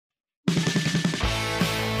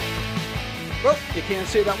Well, you can't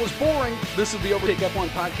say that was boring. This is the Overtake F1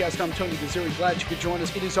 podcast. I'm Tony Gazzeri. Glad you could join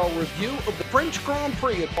us. It is our review of the French Grand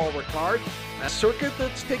Prix at Paul Ricard, a circuit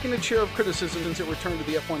that's taken its share of criticism since it returned to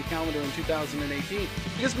the F1 calendar in 2018.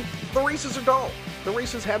 Because the races are dull. The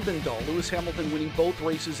races have been dull. Lewis Hamilton winning both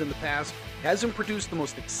races in the past hasn't produced the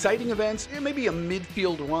most exciting events. Maybe a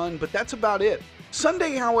midfield run, but that's about it.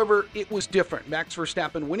 Sunday, however, it was different. Max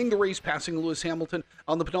Verstappen winning the race, passing Lewis Hamilton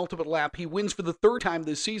on the penultimate lap. He wins for the third time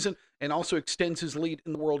this season and also extends his lead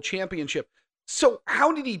in the World Championship. So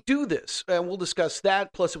how did he do this? We'll discuss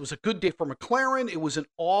that. Plus, it was a good day for McLaren. It was an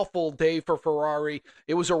awful day for Ferrari.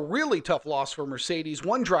 It was a really tough loss for Mercedes.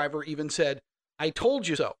 One driver even said, "I told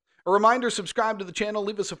you so." A reminder, subscribe to the channel.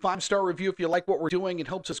 Leave us a 5-star review if you like what we're doing. It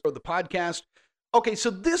helps us grow the podcast. Okay, so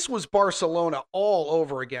this was Barcelona all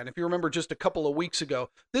over again. If you remember just a couple of weeks ago,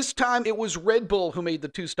 this time it was Red Bull who made the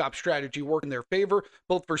two-stop strategy work in their favor.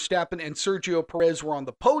 Both Verstappen and Sergio Perez were on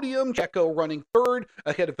the podium, Checo running third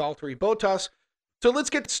ahead of Valtteri Bottas. So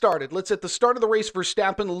let's get started. At the start of the race,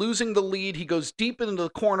 Verstappen losing the lead. He goes deep into the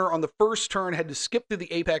corner on the first turn, had to skip through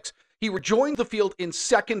the apex. He rejoined the field in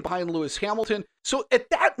second behind Lewis Hamilton. So at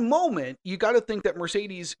that moment, you got to think that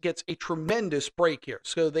Mercedes gets a tremendous break here.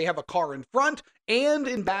 So they have a car in front and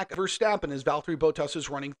in back of Verstappen as Valtteri Bottas is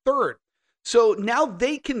running third. So now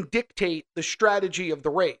they can dictate the strategy of the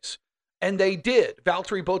race. And they did.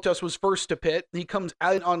 Valtteri Bottas was first to pit. He comes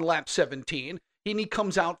out on lap 17. And he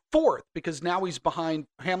comes out fourth because now he's behind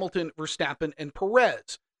Hamilton, Verstappen, and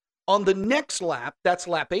Perez. On the next lap, that's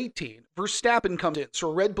lap 18, Verstappen comes in.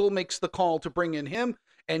 So Red Bull makes the call to bring in him,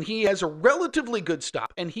 and he has a relatively good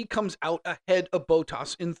stop, and he comes out ahead of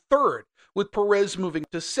Bottas in third, with Perez moving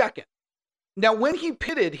to second. Now, when he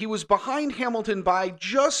pitted, he was behind Hamilton by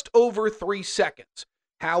just over 3 seconds.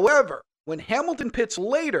 However, when Hamilton pits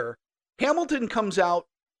later, Hamilton comes out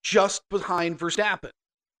just behind Verstappen.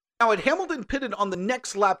 Now, had Hamilton pitted on the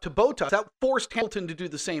next lap to Bottas, that forced Hamilton to do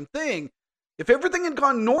the same thing. If everything had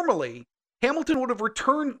gone normally, Hamilton would have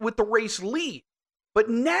returned with the race lead. But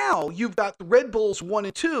now you've got the Red Bulls 1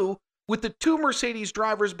 and 2 with the two Mercedes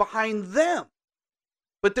drivers behind them.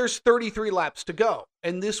 But there's 33 laps to go,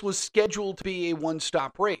 and this was scheduled to be a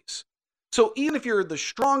one-stop race. So even if you're the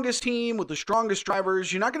strongest team with the strongest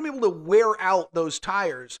drivers, you're not going to be able to wear out those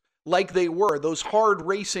tires like they were, those hard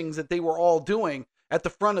racings that they were all doing at the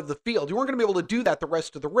front of the field. You weren't going to be able to do that the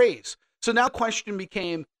rest of the race. So now the question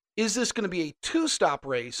became, is this going to be a two-stop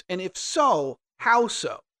race? And if so, how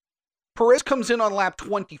so? Perez comes in on lap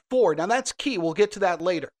 24. Now that's key. We'll get to that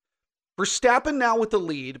later. Verstappen now with the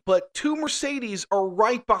lead, but two Mercedes are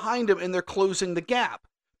right behind him and they're closing the gap.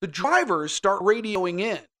 The drivers start radioing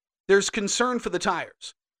in. There's concern for the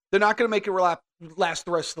tires. They're not going to make it last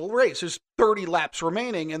the rest of the race. There's 30 laps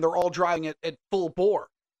remaining and they're all driving it at full bore.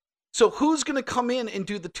 So who's going to come in and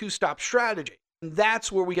do the two-stop strategy? And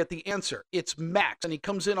that's where we get the answer. It's Max, and he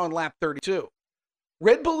comes in on lap 32.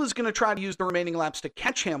 Red Bull is going to try to use the remaining laps to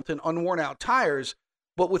catch Hamilton on worn-out tires,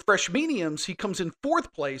 but with fresh mediums, he comes in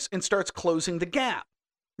fourth place and starts closing the gap.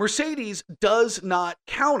 Mercedes does not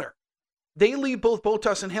counter. They leave both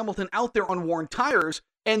Bottas and Hamilton out there on worn tires,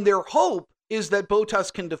 and their hope is that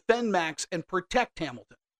Bottas can defend Max and protect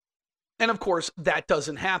Hamilton. And of course, that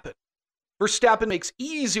doesn't happen. Verstappen makes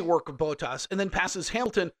easy work of Bottas and then passes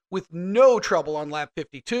Hamilton with no trouble on lap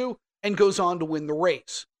 52 and goes on to win the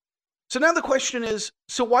race. So now the question is,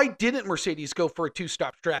 so why didn't Mercedes go for a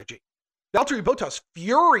two-stop strategy? Valtteri Bottas,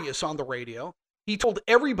 furious on the radio, he told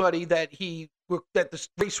everybody that this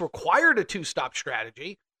race required a two-stop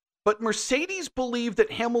strategy, but Mercedes believed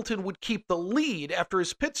that Hamilton would keep the lead after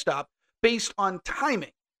his pit stop based on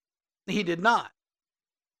timing. He did not.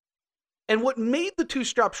 And what made the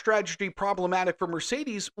two-stop strategy problematic for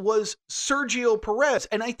Mercedes was Sergio Perez.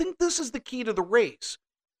 And I think this is the key to the race.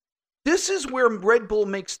 This is where Red Bull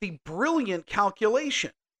makes the brilliant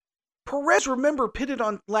calculation. Perez, remember, pitted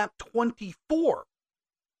on lap 24,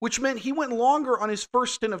 which meant he went longer on his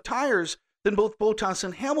first stint of tires than both Bottas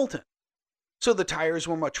and Hamilton. So the tires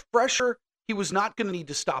were much fresher. He was not going to need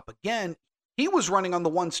to stop again. He was running on the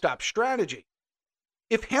one-stop strategy.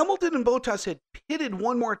 If Hamilton and Bottas had pitted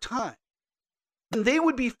one more time, and they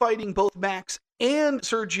would be fighting both Max and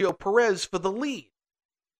Sergio Perez for the lead.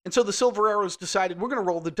 And so the Silver Arrows decided, we're going to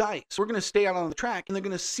roll the dice. We're going to stay out on the track, and they're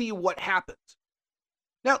going to see what happens.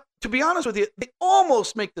 Now, to be honest with you, they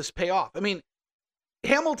almost make this pay off. I mean,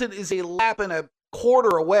 Hamilton is a lap and a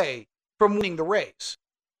quarter away from winning the race.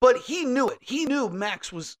 But he knew it. He knew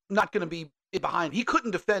Max was not going to be behind. He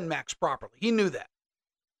couldn't defend Max properly. He knew that.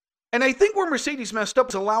 And I think where Mercedes messed up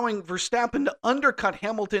is allowing Verstappen to undercut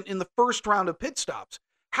Hamilton in the first round of pit stops.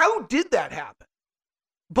 How did that happen?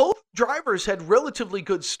 Both drivers had relatively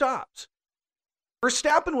good stops.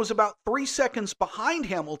 Verstappen was about 3 seconds behind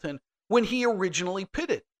Hamilton when he originally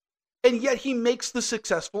pitted, and yet he makes the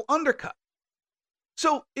successful undercut.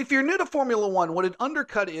 So if you're new to Formula One, what an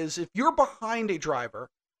undercut is, if you're behind a driver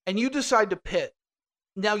and you decide to pit,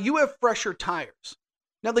 now you have fresher tires.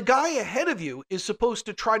 Now the guy ahead of you is supposed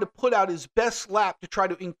to try to put out his best lap to try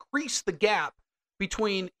to increase the gap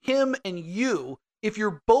between him and you if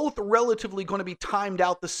you're both relatively going to be timed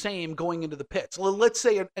out the same going into the pits. Let's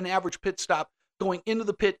say an average pit stop going into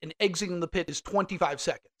the pit and exiting the pit is 25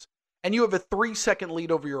 seconds, and you have a 3-second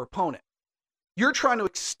lead over your opponent. You're trying to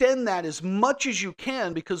extend that as much as you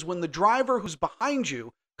can because when the driver who's behind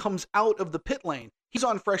you comes out of the pit lane, he's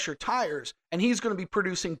on fresher tires and he's going to be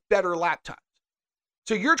producing better lap times.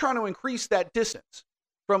 So you're trying to increase that distance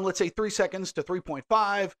from, let's say, 3 seconds to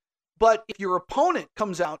 3.5. But if your opponent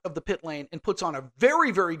comes out of the pit lane and puts on a very,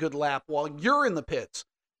 very good lap while you're in the pits,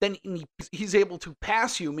 then he's able to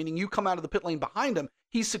pass you, meaning you come out of the pit lane behind him,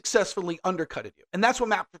 he successfully undercutted you. And that's what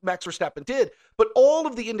Max Verstappen did. But all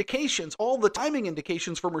of the indications, all the timing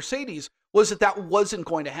indications for Mercedes was that that wasn't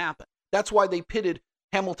going to happen. That's why they pitted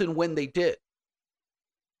Hamilton when they did.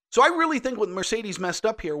 So I really think what Mercedes messed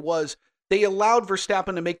up here was they allowed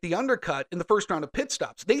Verstappen to make the undercut in the first round of pit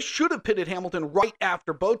stops. They should have pitted Hamilton right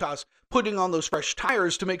after Bottas putting on those fresh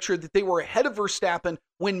tires to make sure that they were ahead of Verstappen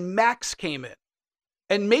when Max came in.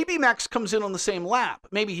 And maybe Max comes in on the same lap.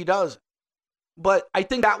 Maybe he doesn't. But I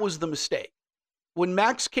think that was the mistake. When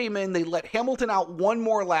Max came in, they let Hamilton out one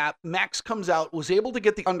more lap. Max comes out, was able to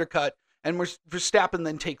get the undercut, and Verstappen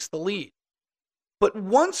then takes the lead. But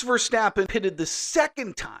once Verstappen pitted the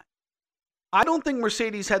second time, I don't think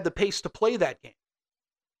Mercedes had the pace to play that game.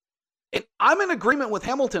 And I'm in agreement with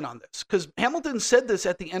Hamilton on this, because Hamilton said this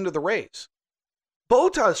at the end of the race.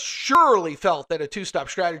 Bottas surely felt that a two-stop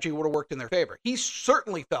strategy would have worked in their favor. He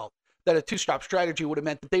certainly felt that a two-stop strategy would have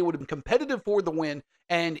meant that they would have been competitive for the win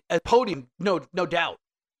and a podium, no doubt.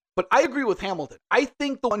 But I agree with Hamilton. I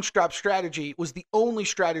think the one-stop strategy was the only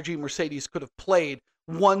strategy Mercedes could have played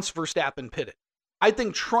once Verstappen pitted. I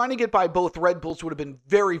think trying to get by both Red Bulls would have been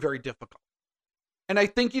very, very difficult. And I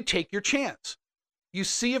think you take your chance. You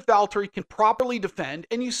see if Valtteri can properly defend,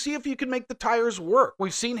 and you see if you can make the tires work.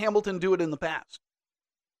 We've seen Hamilton do it in the past.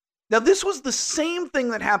 Now, this was the same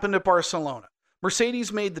thing that happened at Barcelona.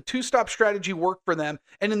 Mercedes made the two-stop strategy work for them,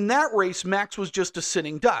 and in that race, Max was just a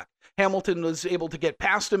sitting duck. Hamilton was able to get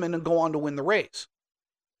past him and then go on to win the race.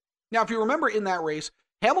 Now, if you remember in that race,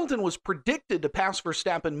 Hamilton was predicted to pass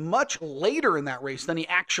Verstappen much later in that race than he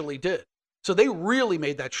actually did. So they really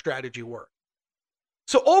made that strategy work.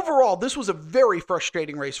 So overall, this was a very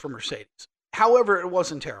frustrating race for Mercedes. However, it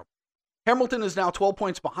wasn't terrible. Hamilton is now 12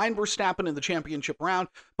 points behind Verstappen in the championship round.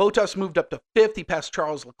 Bottas moved up to 5th. He passed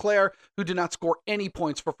Charles Leclerc, who did not score any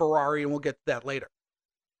points for Ferrari, and we'll get to that later.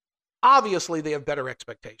 Obviously, they have better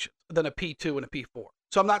expectations than a P2 and a P4.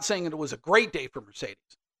 So I'm not saying it was a great day for Mercedes,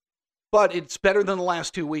 but it's better than the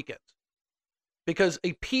last 2 weekends. Because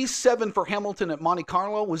a P7 for Hamilton at Monte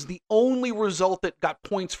Carlo was the only result that got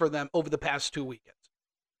points for them over the past 2 weekends.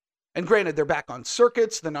 And granted, they're back on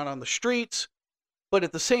circuits, they're not on the streets, but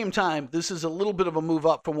at the same time, this is a little bit of a move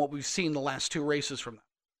up from what we've seen the last 2 races from them.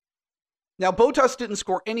 Now, Bottas didn't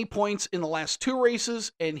score any points in the last 2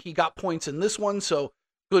 races, and he got points in this one, so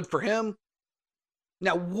good for him.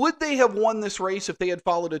 Now, would they have won this race if they had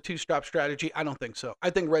followed a two-stop strategy? I don't think so. I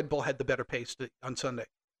think Red Bull had the better pace on Sunday.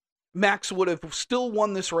 Max would have still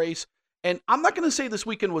won this race, and I'm not going to say this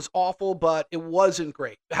weekend was awful, but it wasn't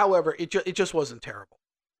great. However, it just wasn't terrible.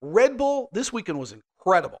 Red Bull, this weekend was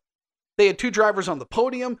incredible. They had 2 drivers on the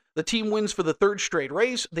podium. The team wins for the 3rd straight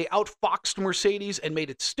race. They outfoxed Mercedes and made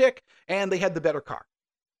it stick, and they had the better car.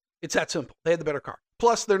 It's that simple. They had the better car.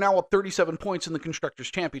 Plus, they're now up 37 points in the Constructors'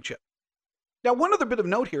 Championship. Now, one other bit of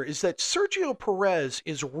note here is that Sergio Perez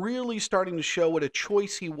is really starting to show what a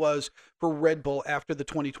choice he was for Red Bull after the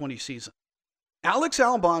 2020 season. Alex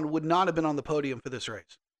Albon would not have been on the podium for this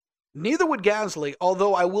race. Neither would Gasly,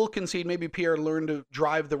 although I will concede maybe Pierre learned to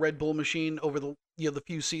drive the Red Bull machine over the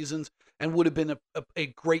few seasons and would have been a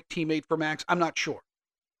great teammate for Max. I'm not sure.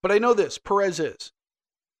 But I know this, Perez is.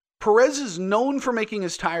 Perez is known for making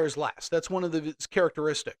his tires last. That's one of his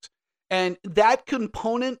characteristics. And that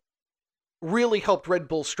component really helped Red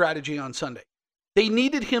Bull's strategy on Sunday. They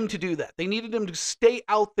needed him to do that. They needed him to stay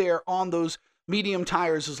out there on those medium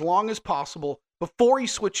tires as long as possible before he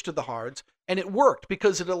switched to the hards. And it worked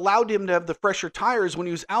because it allowed him to have the fresher tires when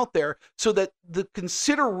he was out there so that the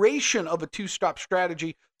consideration of a two-stop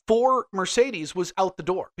strategy for Mercedes was out the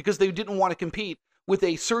door because they didn't want to compete with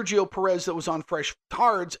a Sergio Perez that was on fresh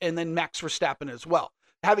hards and then Max Verstappen as well.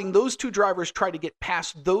 having those two drivers try to get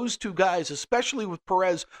past those two guys, especially with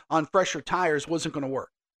Perez on fresher tires, wasn't going to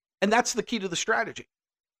work. And that's the key to the strategy.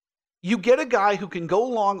 You get a guy who can go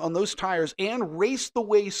long on those tires and race the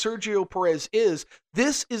way Sergio Perez is.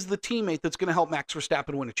 This is the teammate that's going to help Max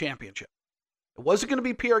Verstappen win a championship. It wasn't going to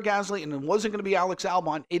be Pierre Gasly, and it wasn't going to be Alex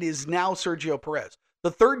Albon. It is now Sergio Perez. The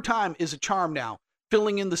third time is a charm now,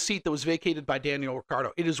 filling in the seat that was vacated by Daniel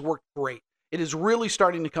Ricciardo. It has worked great. It is really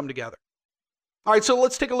starting to come together. All right, so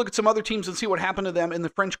let's take a look at some other teams and see what happened to them in the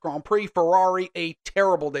French Grand Prix. Ferrari, a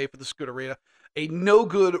terrible day for the Scuderia. A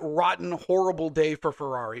no-good, rotten, horrible day for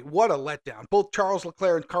Ferrari. What a letdown. Both Charles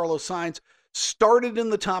Leclerc and Carlos Sainz started in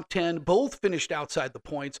the top 10. Both finished outside the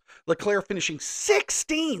points. Leclerc finishing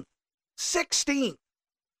 16th. 16th.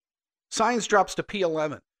 Sainz drops to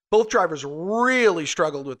P11. Both drivers really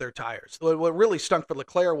struggled with their tires. What really stunk for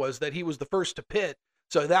Leclerc was that he was the first to pit.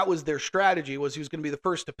 So that was their strategy, was he was going to be the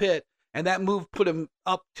first to pit. And that move put him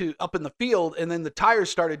up in the field, and then the tires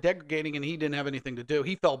started degrading, and he didn't have anything to do.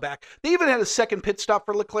 He fell back. They even had a second pit stop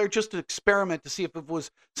for Leclerc just to experiment to see if it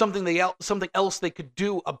was something else they could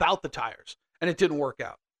do about the tires, and it didn't work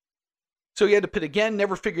out. So he had to pit again.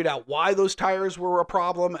 Never figured out why those tires were a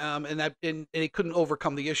problem, and they couldn't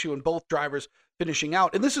overcome the issue. And both drivers finishing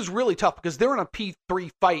out. And this is really tough because they're in a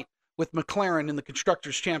P3 fight with McLaren in the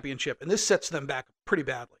Constructors' Championship, and this sets them back pretty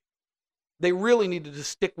badly. They really needed to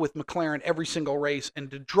stick with McLaren every single race, and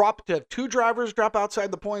to have two drivers drop outside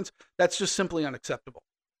the points, that's just simply unacceptable.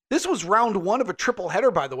 This was round one of a triple header,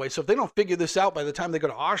 by the way, so if they don't figure this out by the time they go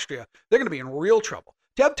to Austria, they're going to be in real trouble.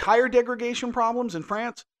 To have tire degradation problems in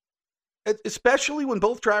France, especially when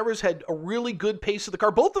both drivers had a really good pace of the car,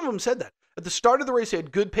 both of them said that. At the start of the race, they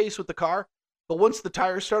had good pace with the car, but once the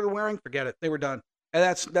tires started wearing, forget it, they were done. And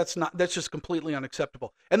that's just completely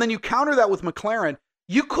unacceptable. And then you counter that with McLaren.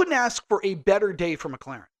 You couldn't ask for a better day for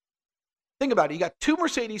McLaren. Think about it. You got two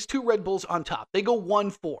Mercedes, two Red Bulls on top. They go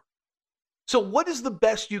 1-4. So what is the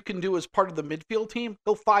best you can do as part of the midfield team?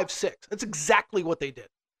 Go 5-6. That's exactly what they did.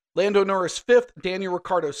 Lando Norris 5th, Daniel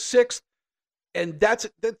Ricciardo 6th, and that's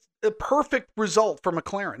a perfect result for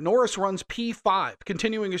McLaren. Norris runs P5,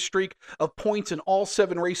 continuing a streak of points in all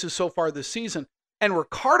 7 races so far this season, and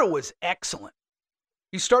Ricciardo was excellent.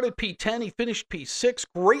 He started P10, he finished P6.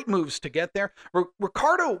 Great moves to get there.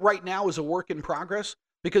 Ricciardo right now is a work in progress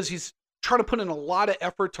because he's trying to put in a lot of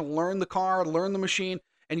effort to learn the car, learn the machine,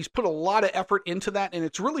 and he's put a lot of effort into that, and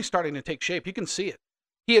it's really starting to take shape. You can see it.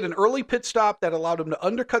 He had an early pit stop that allowed him to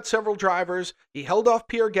undercut several drivers. He held off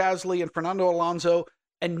Pierre Gasly and Fernando Alonso,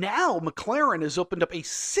 and now McLaren has opened up a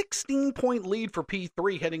 16-point lead for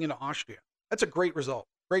P3 heading into Austria. That's a great result.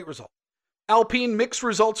 Great result. Alpine, mixed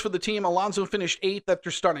results for the team. Alonso finished 8th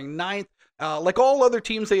after starting 9th. Like all other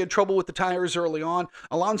teams, they had trouble with the tires early on.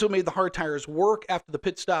 Alonso made the hard tires work after the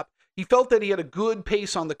pit stop. He felt that he had a good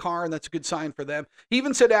pace on the car, and that's a good sign for them. He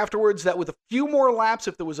even said afterwards that with a few more laps,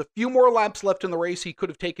 if there was a few more laps left in the race, he could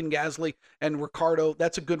have taken Gasly and Ricciardo.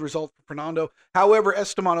 That's a good result for Fernando. However,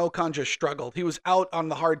 Esteban Ocon just struggled. He was out on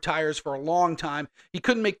the hard tires for a long time. He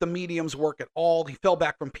couldn't make the mediums work at all. He fell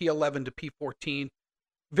back from P11 to P14.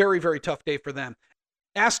 Very, very tough day for them.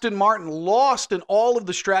 Aston Martin, lost in all of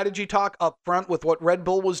the strategy talk up front with what Red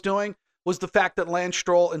Bull was doing, was the fact that Lance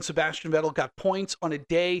Stroll and Sebastian Vettel got points on a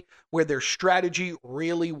day where their strategy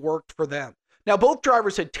really worked for them. Now, both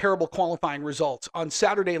drivers had terrible qualifying results. On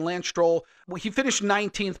Saturday, Lance Stroll, he finished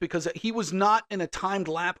 19th because he was not in a timed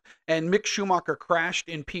lap, and Mick Schumacher crashed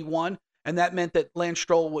in P1, and that meant that Lance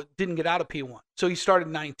Stroll didn't get out of P1. So he started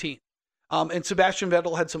 19th. And Sebastian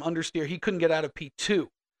Vettel had some understeer. He couldn't get out of P2.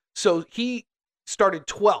 So he started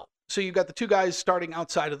 12th. So you've got the two guys starting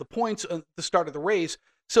outside of the points at the start of the race.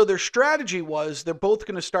 So their strategy was they're both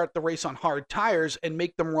going to start the race on hard tires and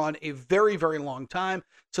make them run a very, very long time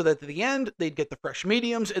so that at the end they'd get the fresh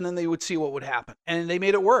mediums and then they would see what would happen. And they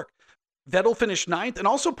made it work. Vettel finished 9th and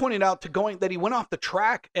also pointed out that he went off the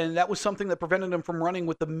track, and that was something that prevented him from running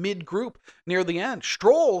with the mid group near the end.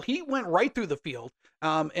 Stroll, he went right through the field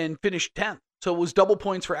and finished 10th. So it was double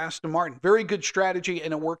points for Aston Martin. Very good strategy,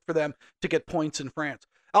 and it worked for them to get points in France.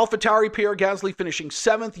 AlphaTauri, Pierre Gasly finishing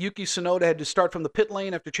 7th. Yuki Tsunoda had to start from the pit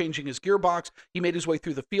lane after changing his gearbox. He made his way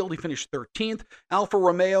through the field. He finished 13th. Alfa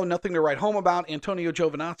Romeo, nothing to write home about. Antonio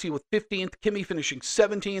Giovinazzi with 15th. Kimi finishing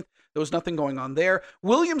 17th. There was nothing going on there.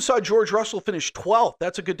 Williams saw George Russell finish 12th.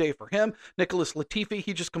 That's a good day for him. Nicholas Latifi,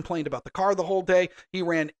 he just complained about the car the whole day. He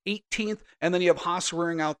ran 18th. And then you have Haas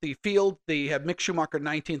rearing out the field. They have Mick Schumacher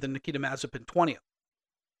 19th and Nikita Mazepin 20th.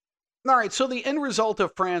 All right, so the end result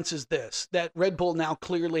of France is this, that Red Bull now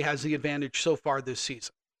clearly has the advantage so far this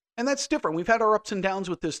season. And that's different. We've had our ups and downs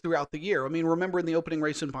with this throughout the year. I mean, remember in the opening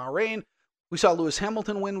race in Bahrain, We saw Lewis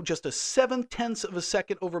Hamilton win just a 0.7 of a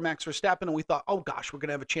second over Max Verstappen, and we thought, oh gosh, we're going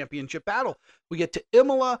to have a championship battle. We get to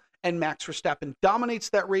Imola, and Max Verstappen dominates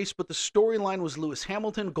that race, but the storyline was Lewis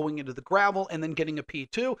Hamilton going into the gravel and then getting a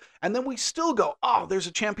P2, and then we still go, oh, there's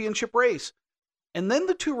a championship race. And then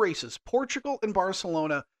the two races, Portugal and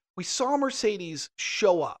Barcelona, we saw Mercedes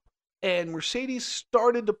show up, and Mercedes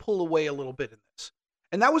started to pull away a little bit in this.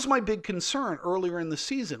 And that was my big concern earlier in the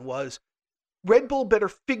season was, Red Bull better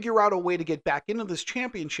figure out a way to get back into this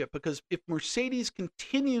championship, because if Mercedes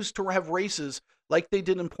continues to have races like they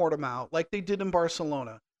did in Portimao, like they did in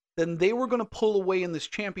Barcelona, then they were going to pull away in this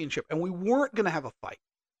championship, and we weren't going to have a fight.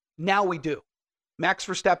 Now we do. Max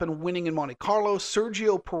Verstappen winning in Monte Carlo,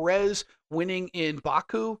 Sergio Perez winning in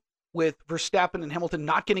Baku, with Verstappen and Hamilton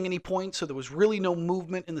not getting any points, so there was really no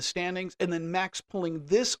movement in the standings, and then Max pulling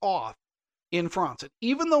this off in France. And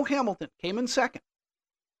even though Hamilton came in second,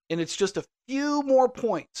 and it's just a few more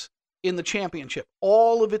points in the championship,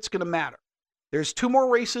 all of it's going to matter. There's 2 more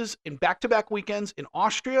races in back-to-back weekends in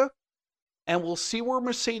Austria, and we'll see where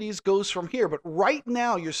Mercedes goes from here. But right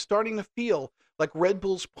now, you're starting to feel like Red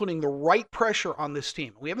Bull's putting the right pressure on this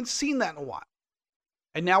team. We haven't seen that in a while,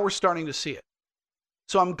 and now we're starting to see it.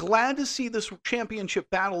 So I'm glad to see this championship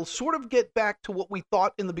battle sort of get back to what we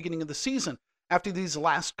thought in the beginning of the season after these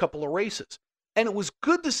last couple of races. And it was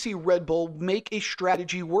good to see Red Bull make a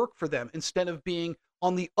strategy work for them instead of being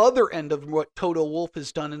on the other end of what Toto Wolff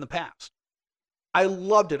has done in the past. I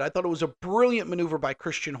loved it. I thought it was a brilliant maneuver by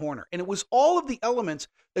Christian Horner. And it was all of the elements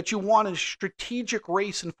that you want in a strategic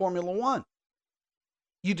race in Formula One.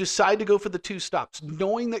 You decide to go for the 2 stops,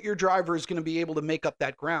 knowing that your driver is going to be able to make up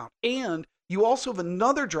that ground. And you also have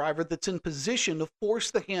another driver that's in position to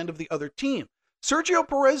force the hand of the other team. Sergio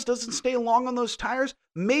Perez doesn't stay long on those tires.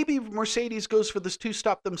 Maybe Mercedes goes for this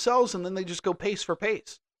 2-stop themselves, and then they just go pace for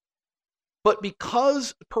pace. But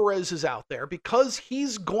because Perez is out there, because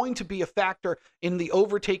he's going to be a factor in the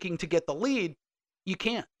overtaking to get the lead, you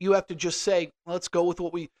can't. You have to just say, let's go with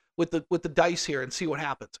what with the dice here and see what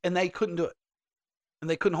happens. And they couldn't do it. And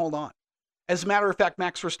they couldn't hold on. As a matter of fact,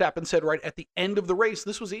 Max Verstappen said right at the end of the race,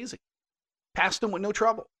 this was easy. Passed him with no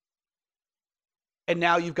trouble. And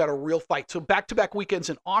now you've got a real fight. So back-to-back weekends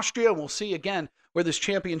in Austria, and we'll see again where this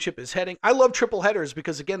championship is heading. I love triple headers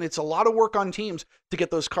because, again, it's a lot of work on teams to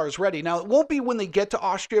get those cars ready. Now, it won't be when they get to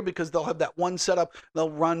Austria because they'll have that one setup.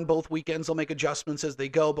 They'll run both weekends. They'll make adjustments as they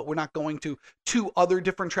go, but we're not going to 2 other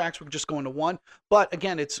different tracks. We're just going to 1. But,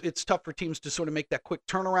 again, it's tough for teams to sort of make that quick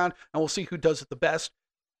turnaround, and we'll see who does it the best.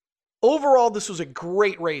 Overall, this was a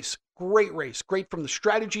great race. Great race. Great from the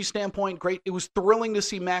strategy standpoint. Great. It was thrilling to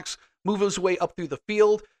see Max move his way up through the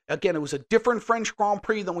field. Again, it was a different French Grand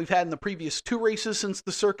Prix than we've had in the previous 2 races since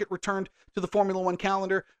the circuit returned to the Formula One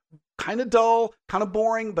calendar. Kind of dull, kind of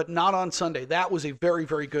boring, but not on Sunday. That was a very,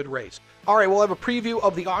 very good race. All right, we'll have a preview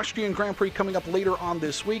of the Austrian Grand Prix coming up later on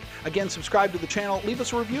this week. Again, subscribe to the channel. Leave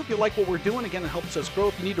us a review if you like what we're doing. Again, it helps us grow.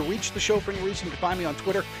 If you need to reach the show for any reason, you can find me on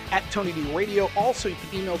Twitter at TonyDRadio. Also, you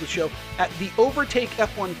can email the show at the Overtake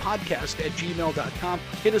F1 Podcast at gmail.com.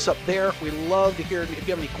 Hit us up there. We love to hear it. If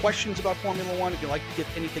you have any questions about Formula One, if you'd like to get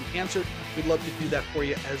anything answered, we'd love to do that for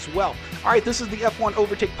you as well. All right, this is the F1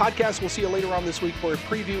 Overtake Podcast. We'll see you later on this week for a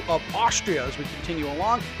preview of Austria as we continue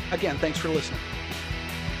along. Again, thanks for listening.